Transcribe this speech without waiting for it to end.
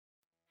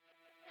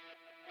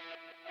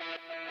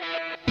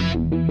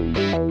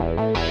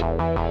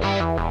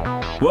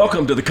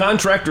Welcome to the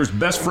Contractor's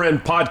Best Friend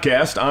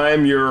podcast.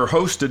 I'm your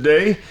host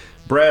today,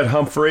 Brad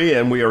Humphrey,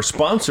 and we are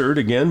sponsored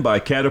again by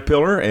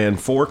Caterpillar and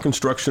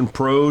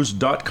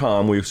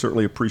forconstructionpros.com. We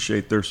certainly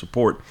appreciate their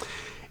support.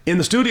 In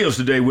the studios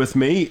today with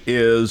me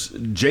is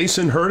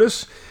Jason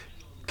Hurtis,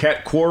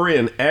 cat quarry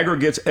and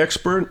aggregates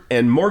expert,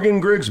 and Morgan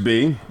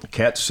Grigsby,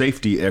 cat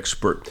safety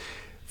expert.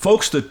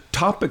 Folks, the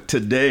topic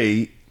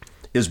today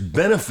is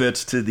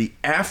benefits to the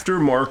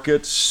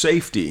aftermarket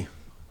safety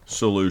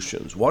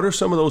solutions. What are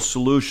some of those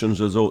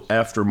solutions as those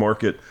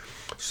aftermarket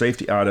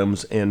safety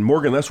items? And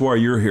Morgan, that's why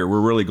you're here.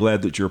 We're really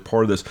glad that you're a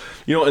part of this.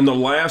 You know, in the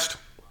last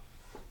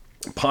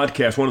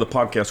podcast, one of the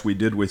podcasts we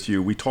did with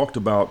you, we talked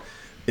about,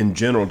 in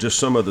general, just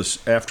some of the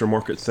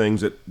aftermarket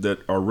things that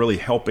are really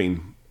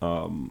helping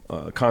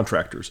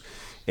contractors.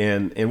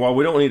 And while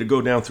we don't need to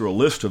go down through a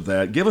list of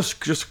that, give us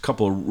just a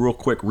couple of real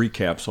quick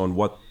recaps on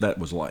what that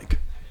was like.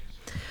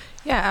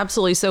 Yeah,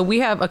 absolutely. So we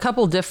have a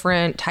couple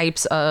different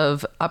types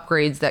of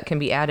upgrades that can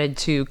be added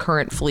to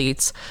current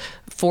fleets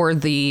for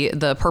the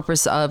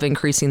purpose of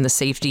increasing the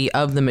safety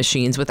of the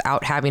machines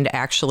without having to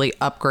actually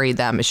upgrade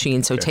that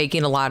machine. So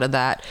taking a lot of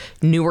that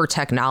newer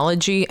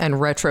technology and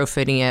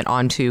retrofitting it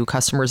onto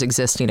customers'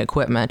 existing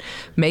equipment,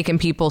 making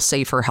people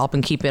safer,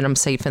 helping keeping them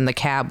safe in the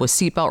cab with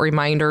seatbelt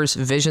reminders,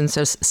 vision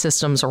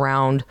systems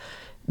around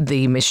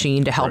the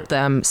machine to help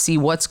them see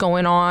what's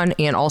going on,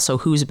 and also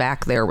who's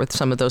back there with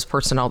some of those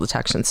personnel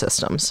detection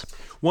systems.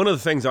 One of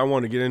the things I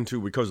want to get into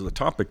because of the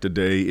topic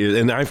today is,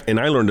 and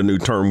I learned a new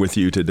term with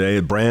you today,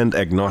 brand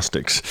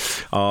agnostics.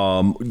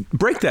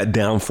 Break that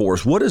down for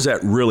us. What does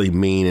that really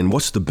mean, and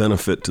what's the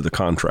benefit to the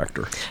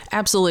contractor?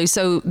 Absolutely.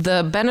 So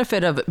the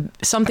benefit of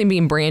something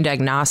being brand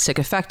agnostic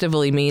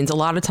effectively means a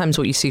lot of times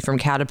what you see from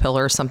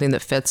Caterpillar is something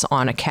that fits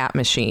on a cat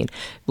machine.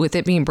 With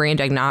it being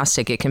brand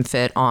agnostic, it can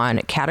fit on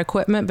cat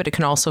equipment, but it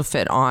can also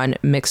fit on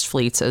mixed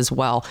fleets as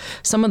well.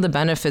 Some of the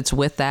benefits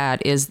with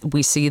that is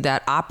we see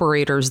that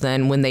operators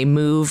then, when they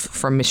move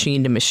from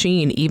machine to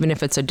machine, even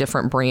if it's a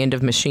different brand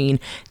of machine,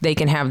 they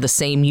can have the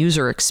same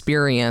user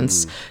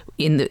experience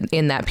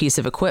in that piece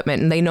of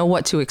equipment, and they know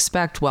what to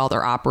expect while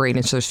they're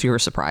operating, so there's fewer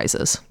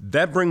surprises.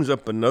 That brings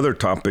up another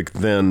topic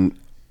then.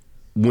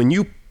 When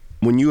you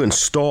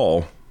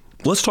install,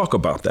 let's talk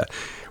about that.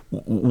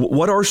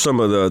 What are some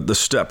of the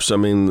steps? I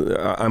mean,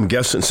 I'm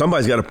guessing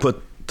somebody's got to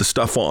put the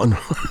stuff on.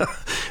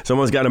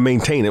 Someone's got to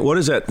maintain it. What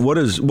is that?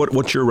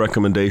 What's your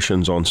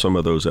recommendations on some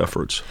of those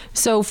efforts?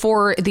 So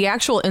for the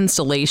actual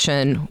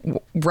installation,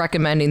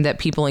 recommending that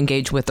people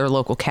engage with their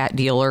local cat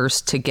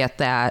dealers to get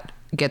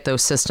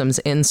those systems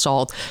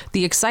installed.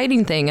 The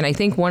exciting thing, and I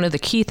think one of the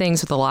key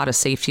things with a lot of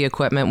safety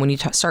equipment when you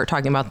start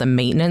talking about the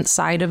maintenance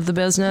side of the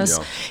business,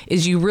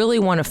 is you really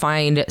want to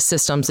find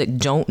systems that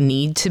don't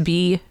need to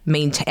be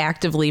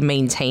actively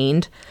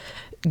maintained,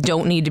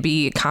 don't need to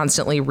be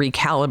constantly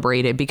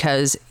recalibrated,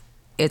 because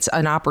it's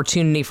an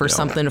opportunity for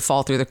something to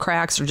fall through the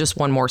cracks or just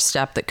one more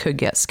step that could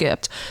get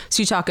skipped.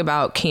 So you talk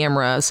about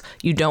cameras,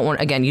 you don't want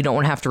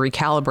to have to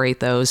recalibrate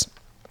those.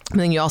 And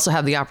then you also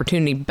have the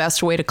opportunity,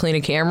 best way to clean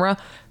a camera,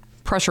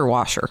 pressure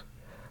washer.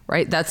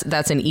 Right,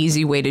 that's an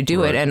easy way to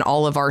do it, and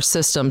all of our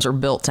systems are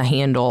built to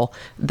handle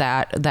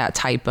that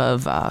type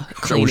of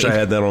cleaning. I wish I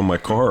had that on my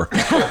car.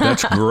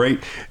 That's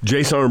great,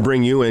 Jason. I'm going to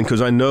bring you in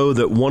because I know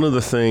that one of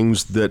the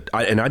things that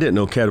I didn't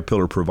know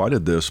Caterpillar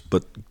provided this,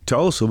 but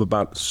tell us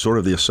about sort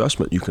of the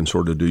assessment you can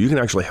sort of do. You can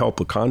actually help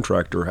a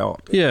contractor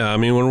out. Yeah, I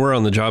mean, when we're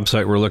on the job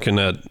site, we're looking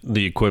at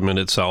the equipment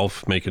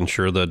itself, making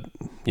sure that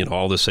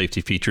all the safety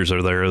features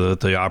are there,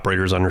 that the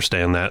operators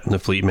understand that, and the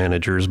fleet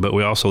managers. But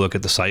we also look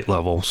at the site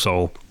level.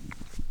 So,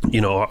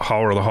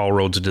 how are the haul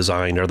roads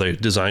designed? Are they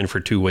designed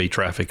for two-way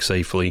traffic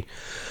safely?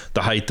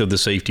 The height of the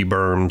safety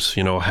berms,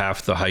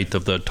 half the height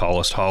of the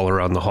tallest hauler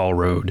on the haul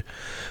road.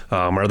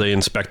 Are they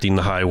inspecting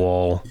the high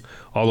wall?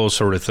 All those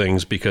sort of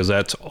things, because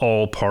that's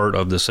all part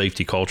of the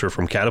safety culture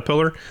from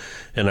Caterpillar.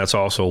 And that's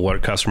also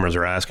what customers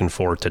are asking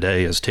for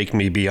today, is take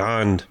me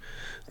beyond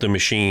the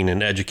machine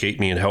and educate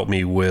me and help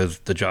me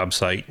with the job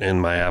site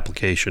and my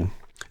application.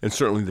 And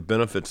certainly the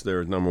benefits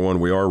there, number one,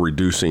 we are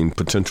reducing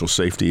potential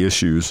safety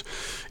issues,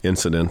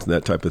 incidents,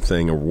 that type of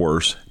thing, or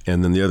worse.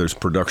 And then the other is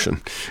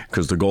production,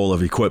 because the goal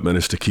of equipment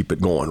is to keep it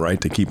going, right?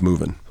 To keep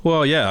moving.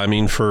 Well, yeah. I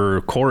mean,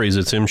 for quarries,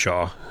 it's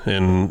MSHA.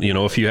 And,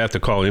 if you have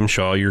to call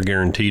MSHA, you're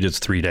guaranteed it's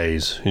 3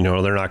 days.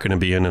 They're not going to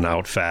be in and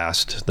out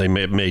fast. They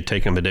may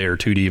take them a day or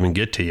two to even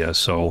get to you.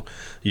 So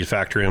you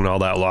factor in all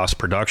that lost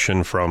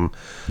production from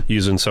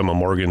using some of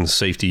Morgan's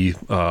safety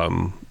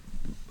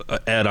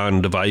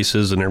add-on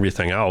devices and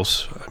everything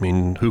else. I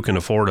mean, who can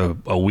afford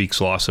a week's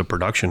loss of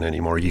production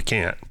anymore? You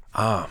can't.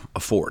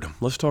 Afford.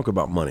 Let's talk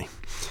about money.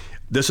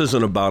 This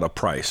isn't about a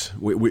price.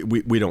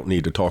 We don't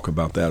need to talk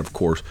about that, of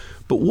course.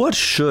 But what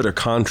should a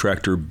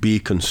contractor be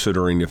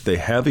considering if they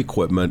have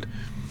equipment,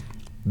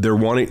 they're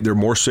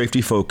more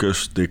safety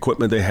focused, the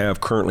equipment they have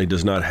currently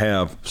does not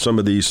have some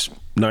of these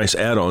nice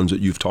add-ons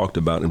that you've talked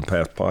about in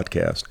past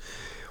podcasts?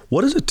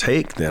 What does it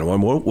take then?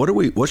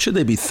 What should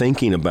they be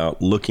thinking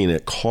about looking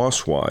at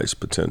cost-wise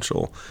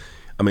potential?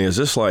 I mean, is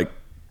this like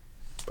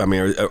I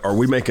mean, are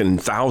we making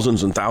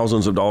thousands and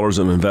thousands of dollars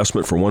of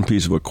investment for one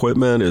piece of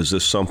equipment? Is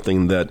this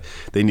something that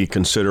they need to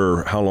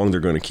consider how long they're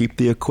going to keep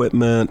the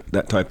equipment,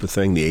 that type of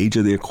thing, the age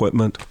of the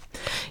equipment?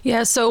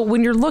 Yeah, so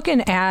when you're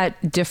looking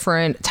at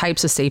different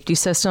types of safety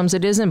systems,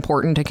 it is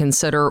important to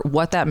consider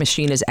what that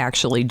machine is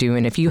actually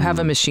doing. If you have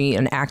a machine,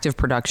 an active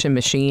production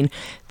machine,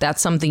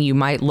 that's something you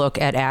might look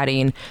at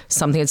adding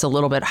something that's a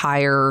little bit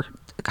higher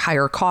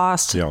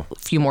cost, a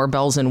few more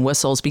bells and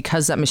whistles,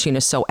 because that machine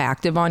is so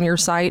active on your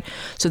site.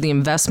 So the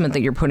investment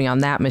that you're putting on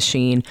that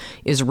machine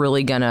is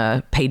really going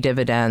to pay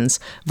dividends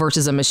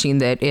versus a machine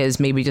that is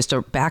maybe just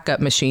a backup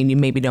machine. You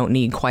maybe don't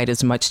need quite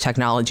as much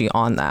technology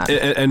on that.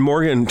 And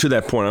Morgan, to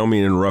that point, I don't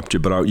mean to interrupt you,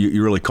 but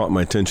you really caught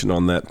my attention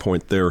on that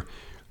point there.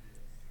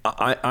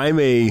 I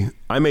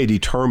may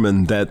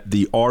determine that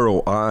the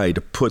ROI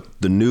to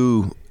put the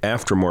new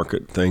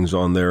aftermarket things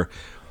on there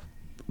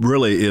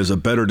really is a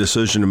better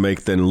decision to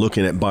make than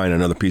looking at buying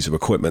another piece of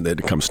equipment that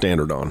it comes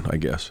standard on, I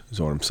guess,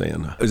 is what I'm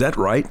saying. Is that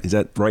right? Is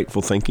that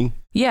rightful thinking?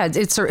 Yeah,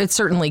 it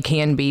certainly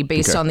can be.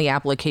 Based on the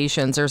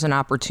applications, there's an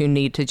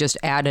opportunity to just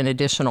add an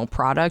additional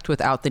product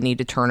without the need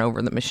to turn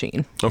over the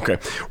machine. Okay.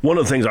 One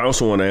of the things I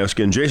also want to ask,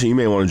 and Jason, you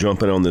may want to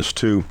jump in on this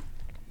too,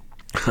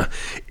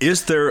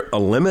 is there a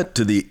limit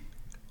to the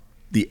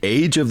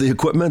age of the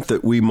equipment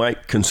that we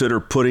might consider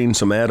putting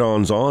some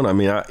add-ons on? I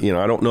mean,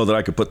 I don't know that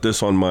I could put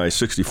this on my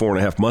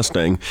 64.5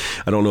 Mustang.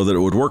 I don't know that it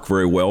would work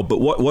very well, but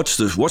what's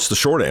the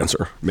short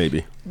answer,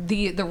 maybe?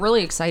 The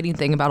really exciting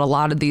thing about a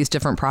lot of these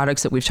different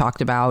products that we've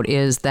talked about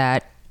is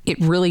that it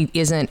really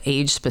isn't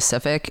age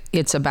specific.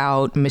 It's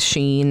about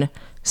machine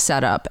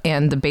setup.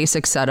 And the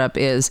basic setup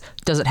is,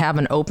 does it have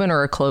an open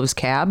or a closed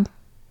cab?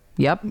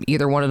 Yep,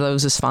 either one of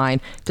those is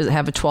fine. Does it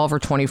have a 12 or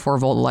 24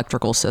 volt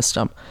electrical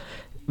system?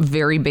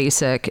 Very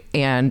basic.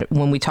 And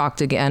when we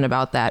talked again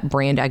about that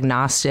brand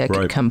agnostic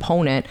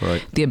component,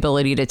 the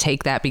ability to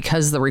take that,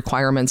 because the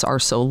requirements are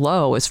so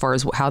low as far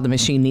as how the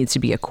machine needs to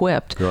be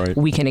equipped,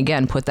 we can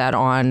again put that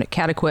on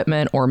cat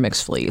equipment or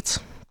mixed fleets.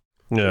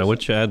 Yeah,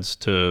 which adds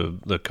to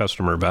the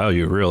customer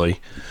value, really.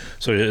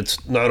 So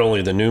it's not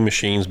only the new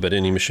machines, but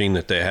any machine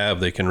that they have,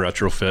 they can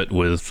retrofit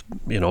with,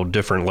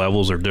 different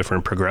levels or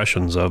different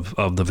progressions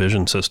of the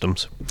vision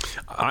systems.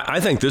 I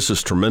think this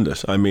is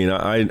tremendous. I mean,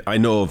 I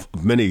know of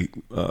many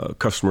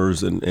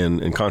customers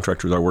and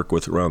contractors I work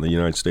with around the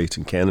United States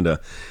and Canada.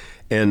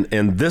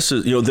 And this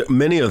is,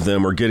 many of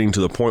them are getting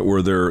to the point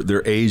where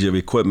their age of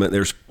equipment,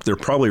 they're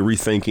probably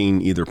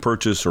rethinking either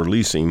purchase or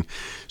leasing.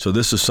 So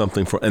this is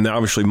something and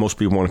obviously most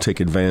people want to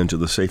take advantage of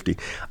the safety.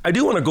 I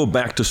do want to go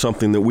back to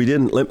something that we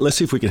didn't, let's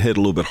see if we can hit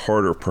a little bit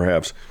harder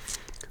perhaps.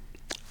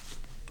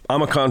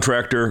 I'm a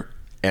contractor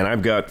and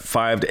I've got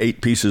 5 to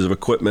 8 pieces of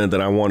equipment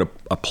that I want to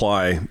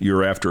apply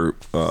your after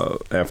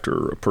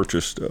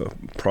purchased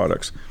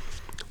products.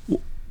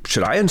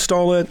 Should I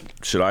install it?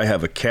 Should I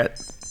have a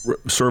CAT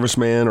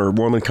serviceman or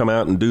woman come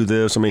out and do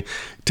this? I mean,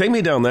 take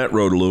me down that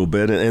road a little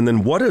bit. And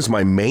then what is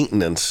my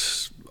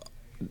maintenance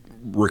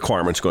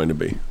requirements going to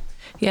be?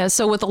 Yeah,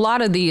 so with a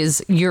lot of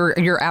these,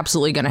 you're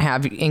absolutely going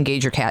to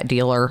engage your CAT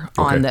dealer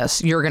on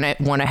this. You're going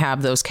to want to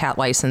have those CAT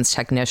licensed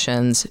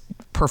technicians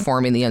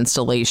performing the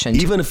installation.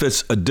 Even if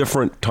it's a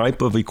different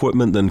type of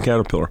equipment than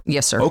Caterpillar?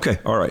 Yes, sir. Okay,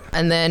 all right.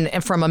 And then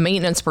from a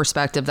maintenance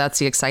perspective, that's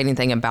the exciting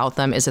thing about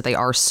them, is that they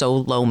are so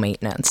low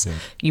maintenance. Yeah.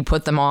 You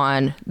put them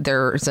on,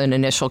 there's an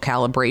initial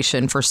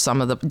calibration for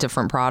some of the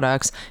different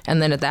products,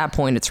 and then at that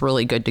point, it's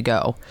really good to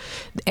go.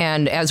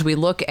 And as we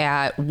look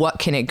at what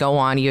can it go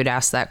on, you had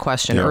asked that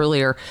question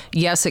earlier.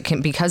 Yes, it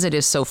can, because it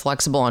is so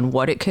flexible on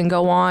what it can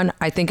go on.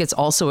 I think it's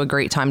also a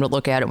great time to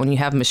look at it when you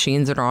have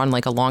machines that are on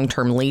like a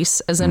long-term lease,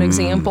 as an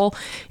example.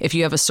 If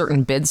you have a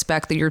certain bid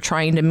spec that you're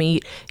trying to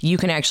meet, you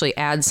can actually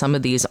add some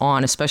of these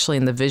on, especially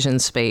in the vision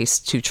space,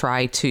 to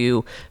try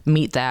to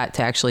meet that,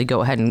 to actually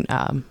go ahead and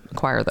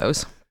acquire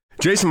those.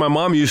 Jason, my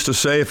mom used to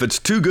say, if it's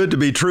too good to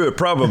be true, it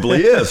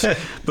probably is.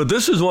 But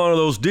this is one of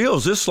those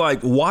deals. It's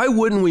like, why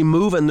wouldn't we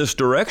move in this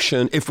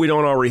direction if we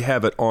don't already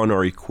have it on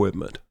our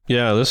equipment?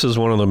 Yeah, this is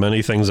one of the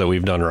many things that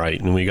we've done right,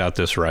 and we got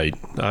this right.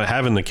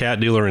 Having the CAT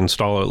dealer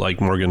install it,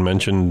 like Morgan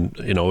mentioned,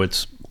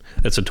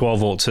 it's a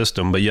 12-volt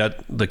system, but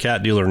yet the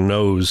CAT dealer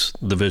knows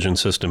the vision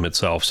system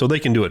itself, so they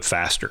can do it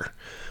faster.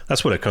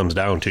 That's what it comes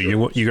down to.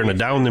 You're going to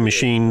down the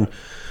machine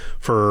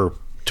for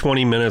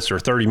 20 minutes or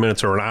 30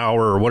 minutes or an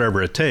hour or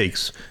whatever it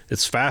takes.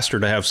 It's faster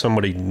to have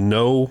somebody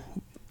know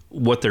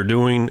what they're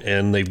doing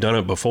and they've done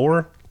it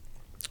before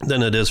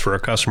than it is for a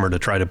customer to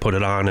try to put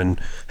it on and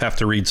have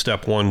to read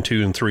step 1,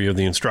 2, and 3 of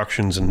the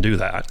instructions and do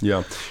that.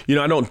 Yeah.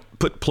 I don't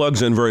put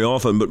plugs in very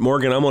often, but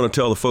Morgan, I'm going to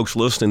tell the folks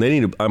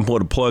listening, I'm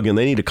going to plug in,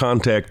 they need to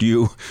contact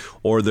you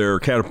or their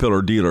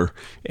Caterpillar dealer.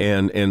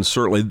 And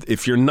certainly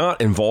if you're not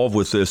involved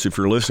with this, if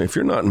you're listening, if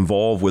you're not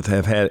involved with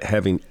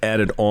having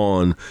added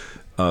on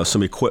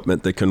some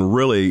equipment that can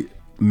really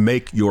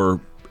make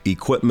your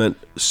equipment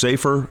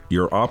safer,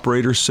 your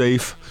operator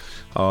safe,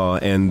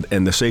 and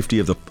the safety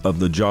of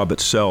the job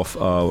itself,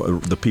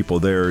 the people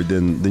there,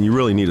 then you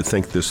really need to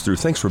think this through.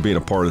 Thanks for being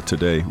a part of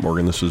today,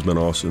 Morgan. This has been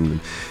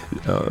awesome.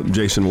 And,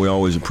 Jason, we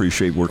always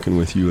appreciate working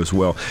with you as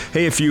well.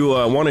 Hey, if you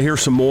want to hear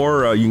some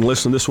more, you can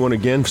listen to this one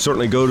again.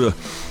 Certainly go to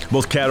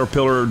both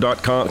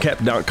Caterpillar.com,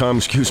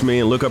 cat.com,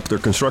 and look up their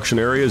construction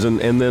areas, and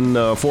then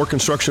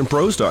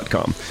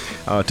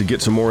forconstructionpros.com to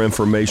get some more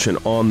information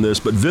on this.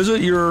 But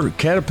visit your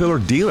Caterpillar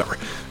dealer,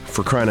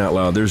 for crying out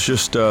loud. There's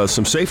just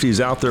some safeties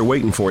out there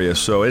waiting for you.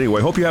 So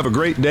anyway, hope you have a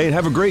great day and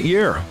have a great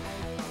year.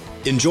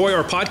 Enjoy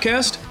our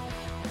podcast?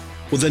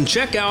 Well, then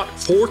check out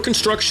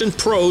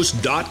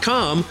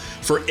forconstructionpros.com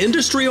for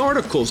industry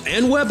articles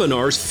and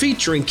webinars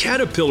featuring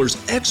Caterpillar's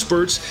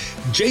experts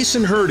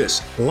Jason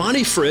Hurtis,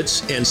 Lonnie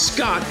Fritz, and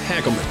Scott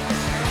Hagelman.